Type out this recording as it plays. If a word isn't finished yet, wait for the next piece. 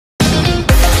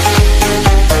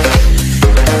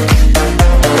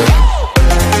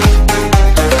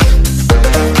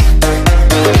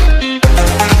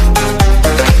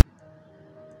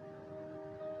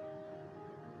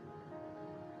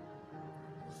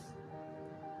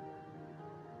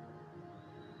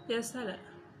Yes, hello.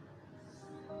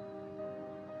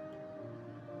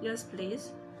 Yes,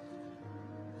 please.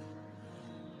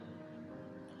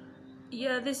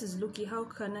 Yeah, this is Luki. How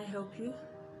can I help you?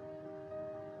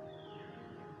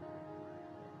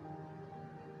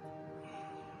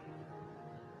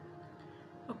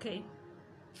 Okay.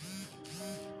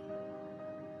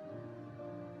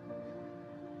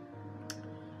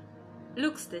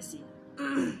 Look, Stacy.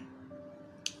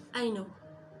 I know.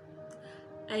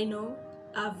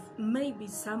 I've maybe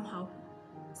somehow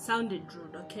sounded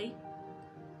rude, okay?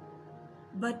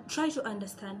 But try to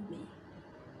understand me.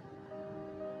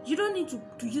 You don't need to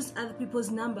use other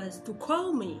people's numbers to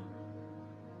call me.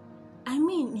 I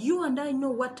mean, you and I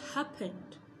know what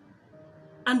happened.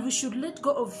 And we should let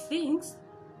go of things.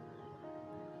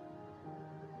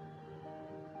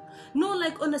 No,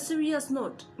 like on a serious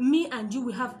note, me and you,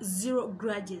 we have zero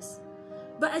grudges.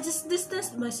 But I just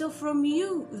distanced myself from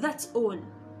you, that's all.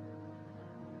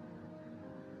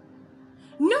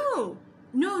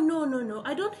 No,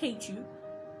 I don't hate you.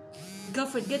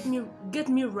 Girlfriend, get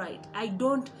me right. I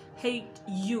don't hate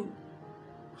you.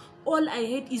 All I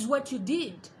hate is what you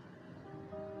did.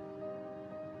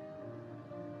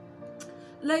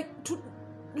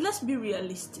 Let's be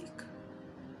realistic.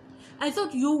 I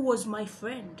thought you was my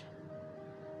friend.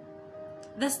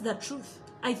 That's the truth.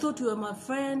 I thought you were my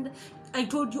friend. I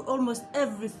told you almost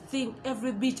everything,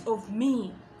 every bit of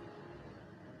me.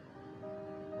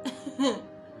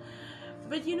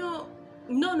 But you know,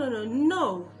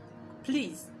 no.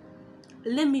 Please,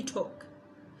 let me talk.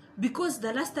 Because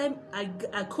the last time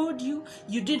I called you,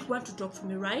 you didn't want to talk to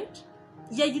me, right?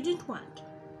 Yeah, you didn't want.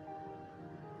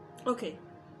 Okay.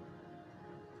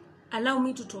 Allow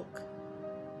me to talk.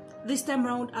 This time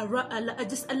around,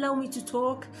 just allow me to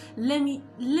talk. Let me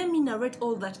narrate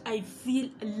all that I feel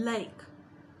like.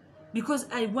 Because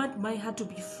I want my heart to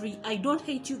be free. I don't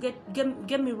hate you,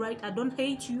 get me right. I don't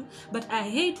hate you. But I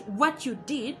hate what you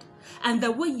did. And the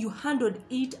way you handled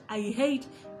it, I hate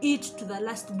it to the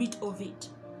last bit of it.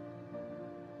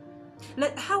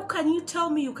 Like, how can you tell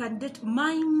me you can date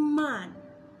my man?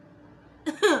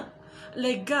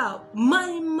 Like, girl,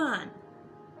 my man.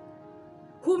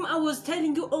 Whom I was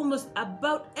telling you almost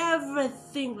about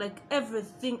everything, like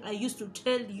everything I used to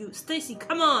tell you. Stacy,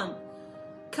 come on.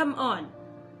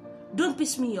 Don't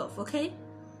piss me off, okay?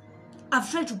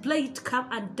 I've tried to play it calm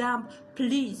and dumb.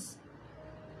 Please,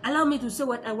 allow me to say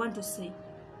what I want to say.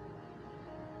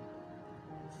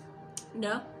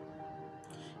 No,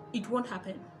 it won't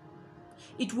happen.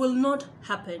 It will not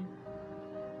happen.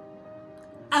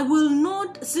 I will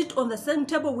not sit on the same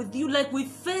table with you like we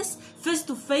face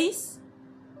to face.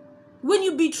 When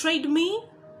you betrayed me?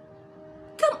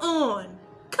 Come on.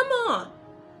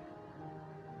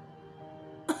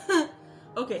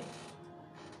 Okay.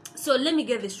 So let me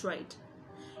get this right.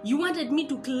 You wanted me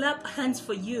to clap hands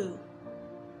for you.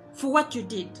 For what you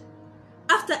did.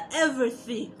 After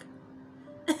everything.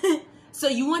 So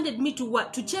you wanted me to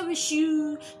what? To cherish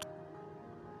you?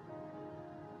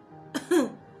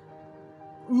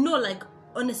 No, like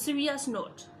on a serious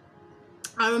note.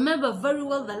 I remember very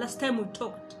well the last time we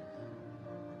talked.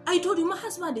 I told you my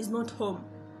husband is not home.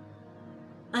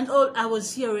 And all I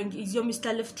was hearing is your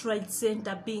Mr. Left Right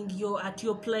Center being at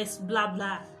your place, blah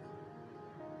blah.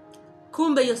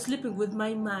 Kumbe, you're sleeping with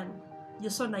my man.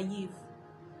 You're so naive.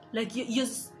 Like you're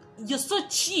so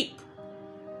cheap.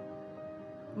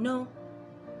 No.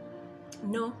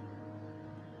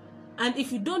 And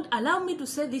if you don't allow me to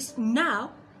say this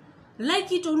now,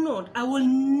 like it or not, I will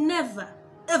never,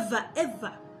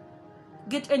 ever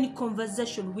get any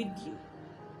conversation with you.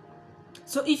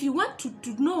 So if you want to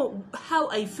know how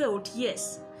I felt,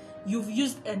 yes, you've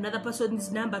used another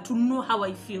person's number to know how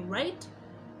I feel, right?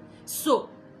 So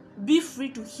be free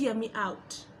to hear me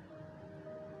out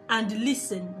and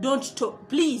listen. Don't talk,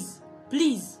 please.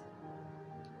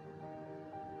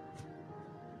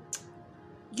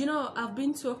 You know, I've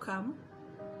been so calm.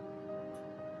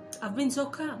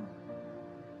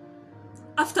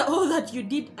 After all that you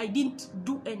did, I didn't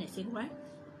do anything, right?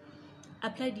 I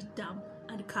played it down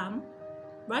and calm,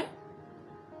 right?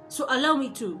 So allow me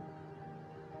to.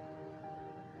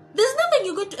 There's nothing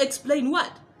you're going to explain.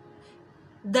 What?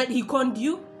 That he conned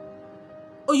you?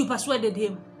 Or you persuaded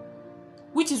him?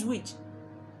 Which is which?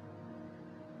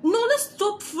 No, let's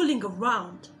stop fooling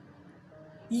around.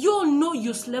 You know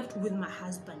you slept with my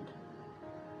husband.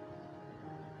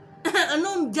 And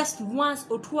not just once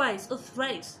or twice or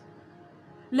thrice.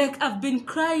 Like I've been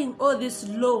crying all this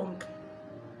long.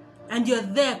 And you're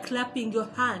there clapping your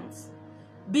hands.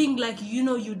 Being like, you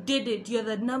know, you did it. You're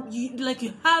the like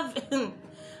you have.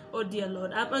 Oh dear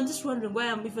Lord. I'm just wondering why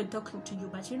I'm even talking to you.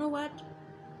 But you know what?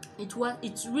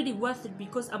 It's really worth it,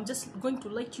 because I'm just going to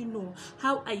let you know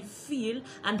how I feel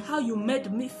and how you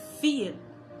made me feel.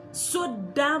 So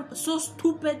damn, so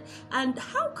stupid. And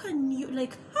how can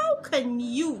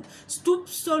you stoop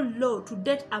so low to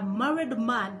date a married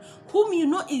man whom you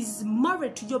know is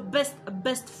married to your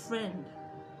best friend?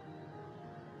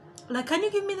 Like, can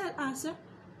you give me that answer?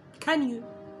 Can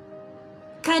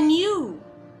you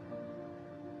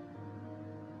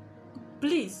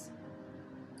please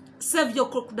save your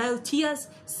crocodile tears?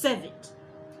 Save it.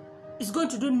 It's going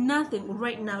to do nothing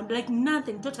right now. Like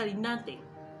nothing, totally nothing.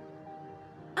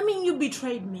 I mean, you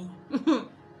betrayed me.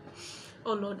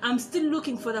 Oh Lord, I'm still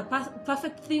looking for the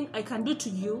perfect thing I can do to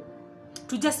you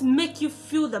to just make you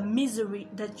feel the misery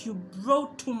that you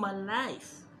brought to my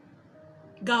life.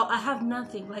 Girl, I have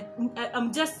nothing. Like,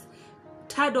 I'm just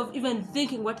tired of even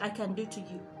thinking what I can do to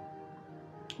you.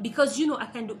 Because you know I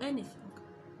can do anything.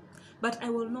 But I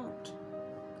will not.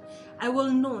 I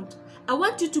will not. I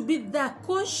want you to be there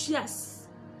conscious.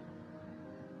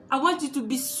 I want you to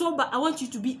be sober. I want you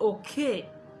to be okay.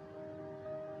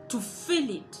 To feel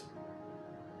it.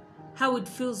 How it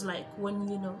feels like when,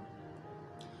 you know,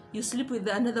 you sleep with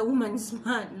another woman's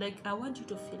man. Like, I want you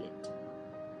to feel it.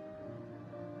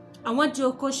 I want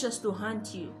your conscience to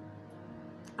haunt you.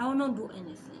 I will not do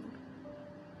anything.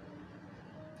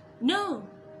 No.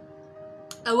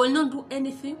 I will not do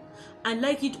anything. And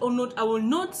like it or not, I will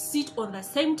not sit on the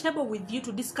same table with you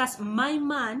to discuss my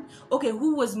man. Okay,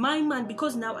 who was my man?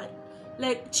 Because now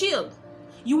like, chill.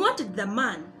 You wanted the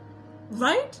man,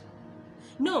 right?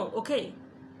 No, okay.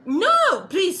 No,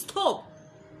 please stop.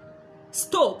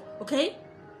 Stop, okay?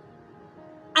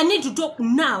 I need to talk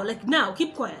now, like now.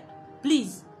 Keep quiet,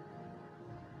 please.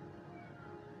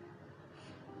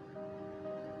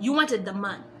 You wanted the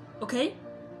man, okay?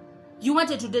 You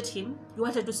wanted to date him. You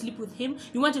wanted to sleep with him.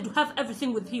 You wanted to have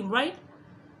everything with him, right?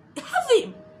 Have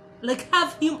him. Like,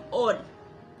 have him all.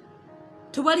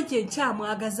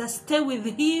 Stay with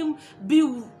him.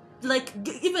 Be like,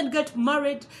 even get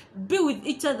married. Be with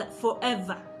each other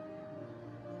forever.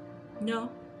 No.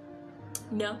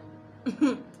 No.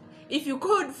 If you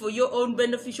called for your own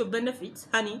beneficial benefits,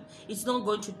 honey, it's not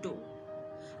going to do.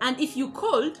 And if you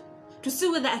called to see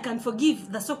whether I can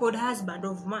forgive the so-called husband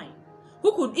of mine,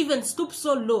 who could even stoop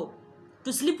so low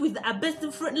to sleep with a best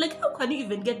friend? Like, how can you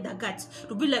even get the guts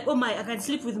to be like, oh my, I can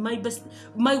sleep with my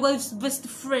wife's best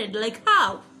friend? Like,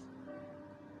 how?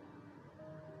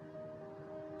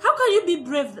 How can you be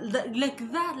brave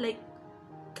like that? Like,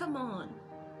 come on.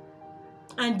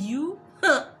 And you,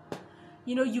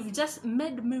 you know, you've just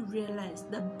made me realize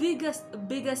the biggest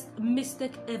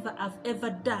mistake I've ever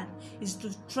done is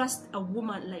to trust a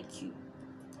woman like you.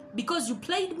 Because you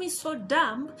played me so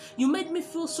dumb, you made me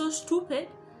feel so stupid.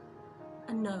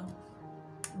 And no,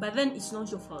 but then it's not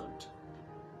your fault.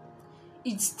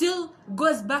 It still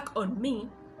goes back on me,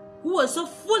 who was so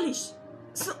foolish.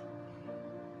 So,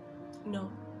 no,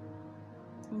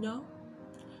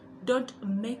 don't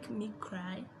make me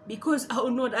cry, because I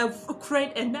will not. I've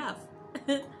cried enough.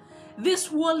 This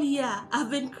whole year I've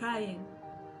been crying.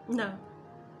 No,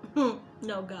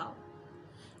 no, girl.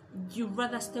 You'd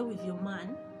rather stay with your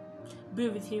man. Be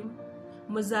with him.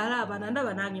 It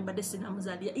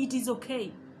is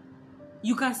okay.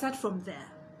 You can start from there.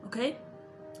 Okay?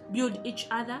 Build each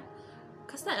other.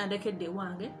 I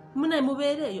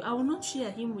will not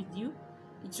share him with you.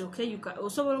 It's okay. You can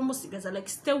also almost like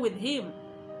stay with him.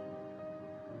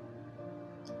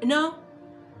 No,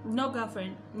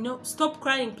 girlfriend. No, stop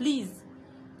crying, please.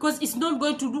 Because it's not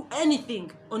going to do anything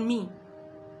on me.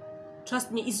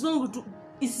 Trust me, it's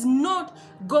not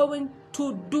going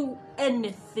to do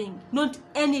anything, not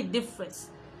any difference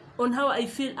on how I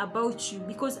feel about you,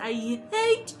 because I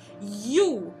hate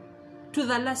you to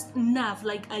the last nerve.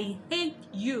 Like, I hate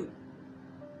you.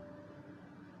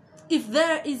 If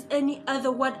there is any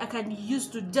other word I can use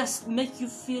to just make you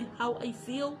feel how I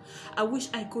feel, I wish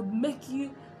I could make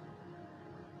you.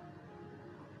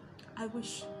 I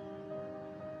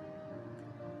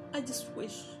just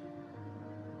wish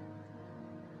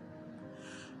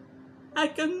I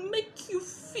can make you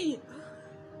feel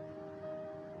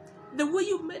the way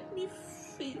you made me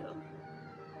feel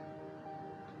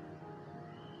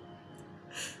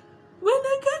when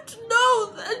I got to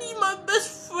know that my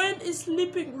best friend is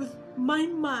sleeping with my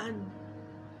man.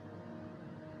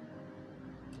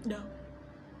 No.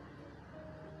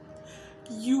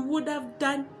 You would have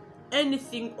done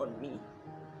anything on me,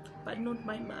 but not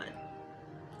my man.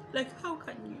 Like, how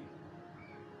can you?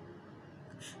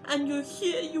 And you're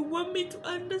here, you want me to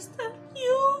understand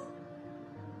you?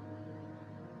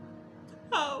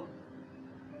 How?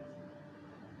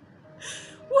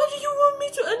 What do you want me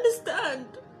to understand?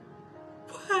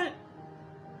 What?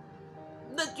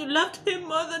 you loved him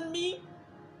more than me?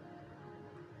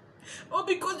 Or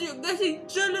because you're getting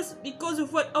jealous because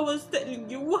of what I was telling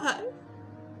you? Why?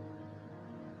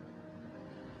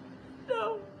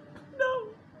 No, no.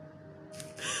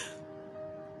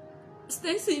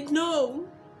 Stacy, no.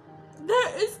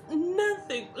 There is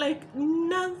nothing, like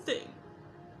nothing.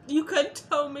 You can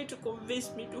tell me to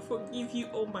convince me to forgive you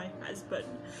or my husband.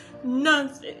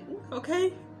 Nothing,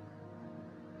 okay?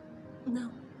 No.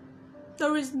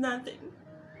 There is nothing.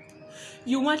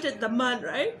 You wanted the man,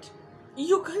 right?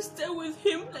 You can stay with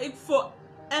him like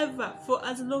forever, for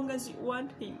as long as you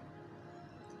want him.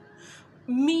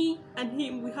 Me and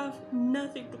him, we have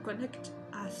nothing to connect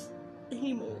us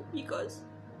anymore, because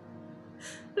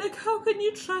like, how can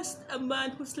you trust a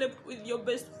man who slept with your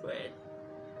best friend?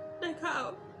 Like,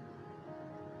 how?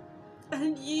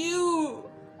 And you,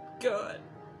 God,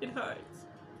 it hurts.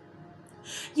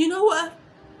 You know what?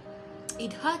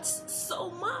 It hurts so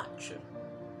much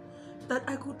that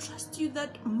I could trust you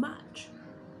that much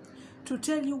to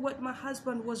tell you what my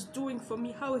husband was doing for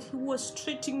me, how he was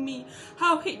treating me,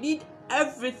 how he did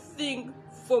everything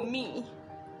for me.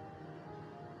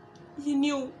 You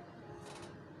knew.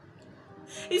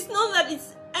 It's not that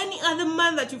it's any other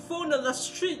man that you found on the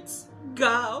streets,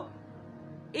 girl.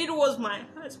 It was my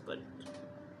husband.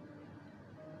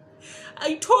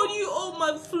 I told you all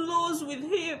my flaws with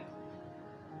him.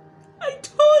 I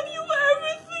told you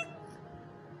everything.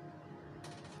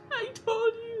 I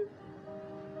told you.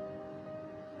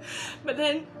 But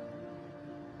then,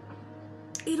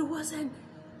 it wasn't.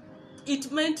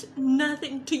 It meant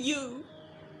nothing to you.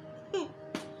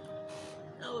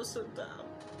 I was so dumb.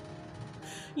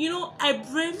 You know, I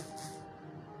blame...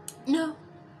 No.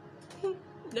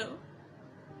 No.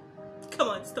 Come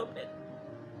on, stop it.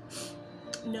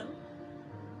 No.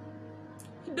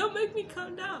 Don't make me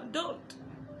calm down. Don't.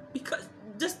 Because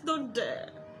just don't dare.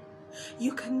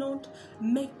 You cannot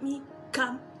make me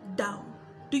calm down.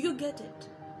 Do you get it?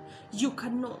 You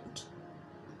cannot.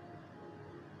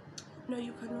 No,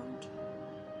 you cannot.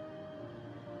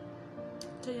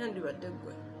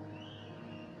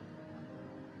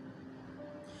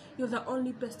 You're the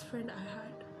only best friend I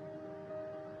had.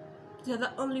 You're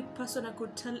the only person I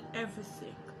could tell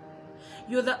everything.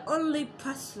 You're the only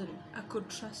person I could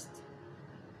trust.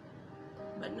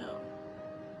 But no.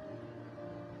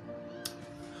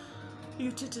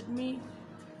 You cheated me.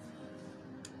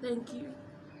 Thank you.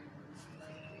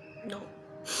 No.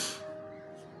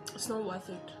 It's not worth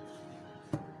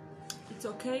it. It's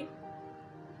okay.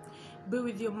 Be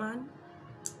with your man.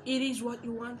 It is what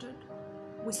you wanted.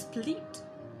 We split.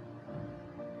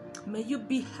 May you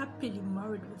be happily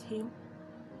married with him.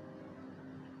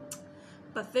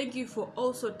 But thank you for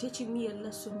also teaching me a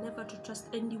lesson never to trust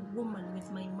any woman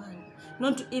with my man.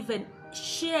 Not to even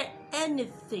share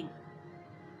anything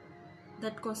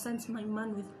that concerns my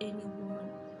man with any woman.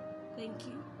 Thank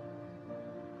you.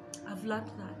 I've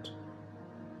learned that.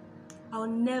 I'll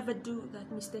never do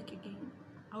that mistake again.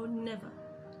 I'll never.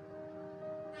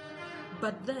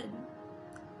 But then,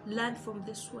 learn from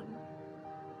this one.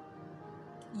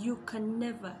 You can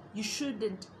never, you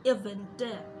shouldn't even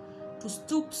dare to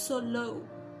stoop so low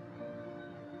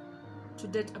to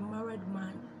date a married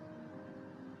man.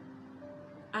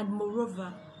 And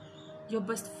moreover, your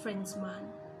best friend's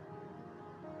man.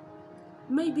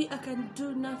 Maybe I can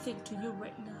do nothing to you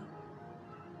right now,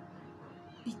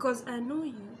 because I know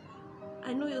you.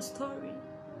 I know your story.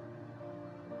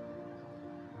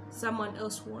 Someone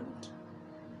else won't.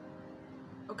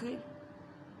 Okay?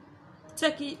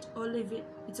 Take it or leave it.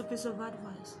 It's a piece of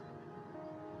advice.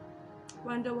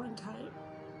 Wonder one time.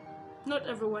 Not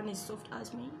everyone is soft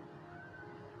as me.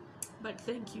 But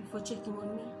thank you for checking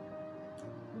on me.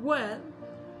 Well,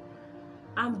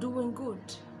 I'm doing good.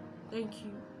 Thank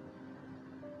you.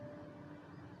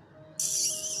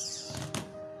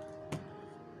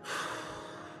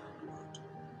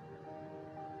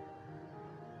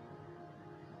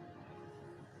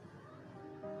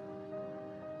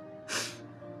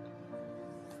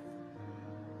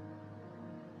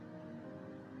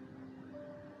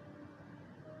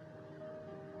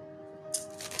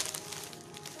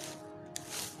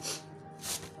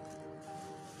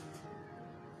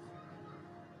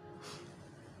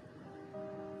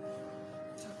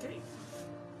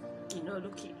 You know,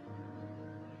 Luki,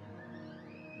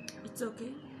 it's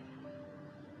okay.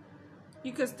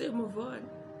 You can still move on.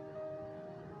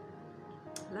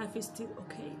 Life is still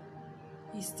okay.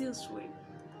 He's still sweet.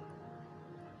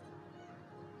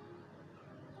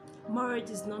 Marriage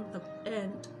is not the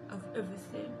end of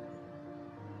everything.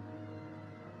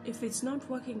 If it's not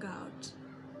working out,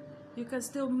 you can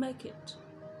still make it.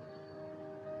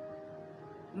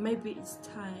 Maybe it's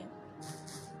time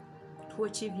to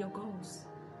achieve your goals.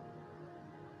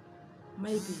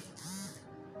 Maybe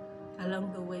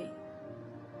along the way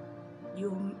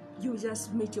you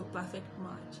just meet your perfect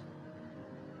match.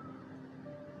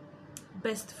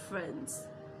 Best friends,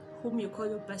 whom you call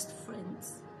your best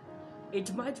friends.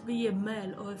 It might be a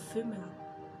male or a female,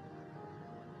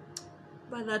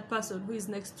 but that person who is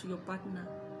next to your partner,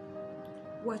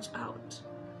 watch out.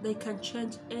 They can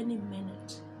change any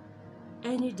minute,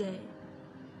 any day.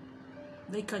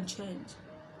 They can change.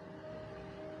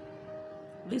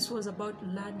 This was about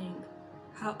learning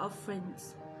how our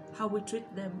friends, how we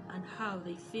treat them, and how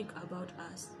they think about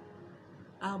us,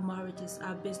 our marriages,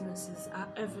 our businesses, our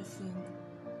everything.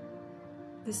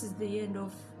 This is the end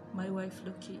of my wife,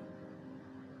 Luki.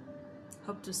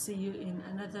 Hope to see you in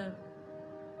another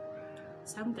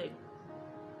something.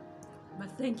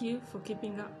 But thank you for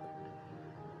keeping up.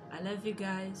 I love you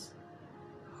guys.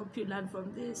 Hope you learn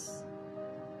from this.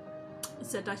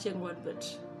 It's a touching one, but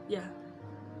yeah,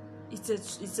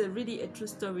 it's a really a true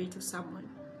story to someone.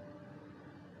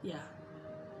 Yeah,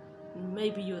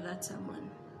 maybe you're that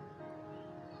someone,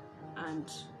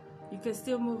 and you can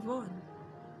still move on.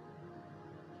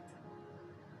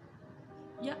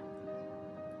 Yeah,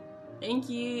 thank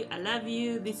you. I love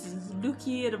you. This is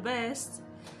Luki, the best.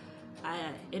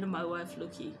 And my wife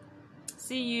Luki.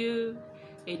 See you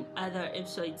in other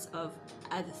episodes of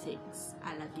other things.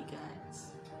 I love you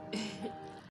guys.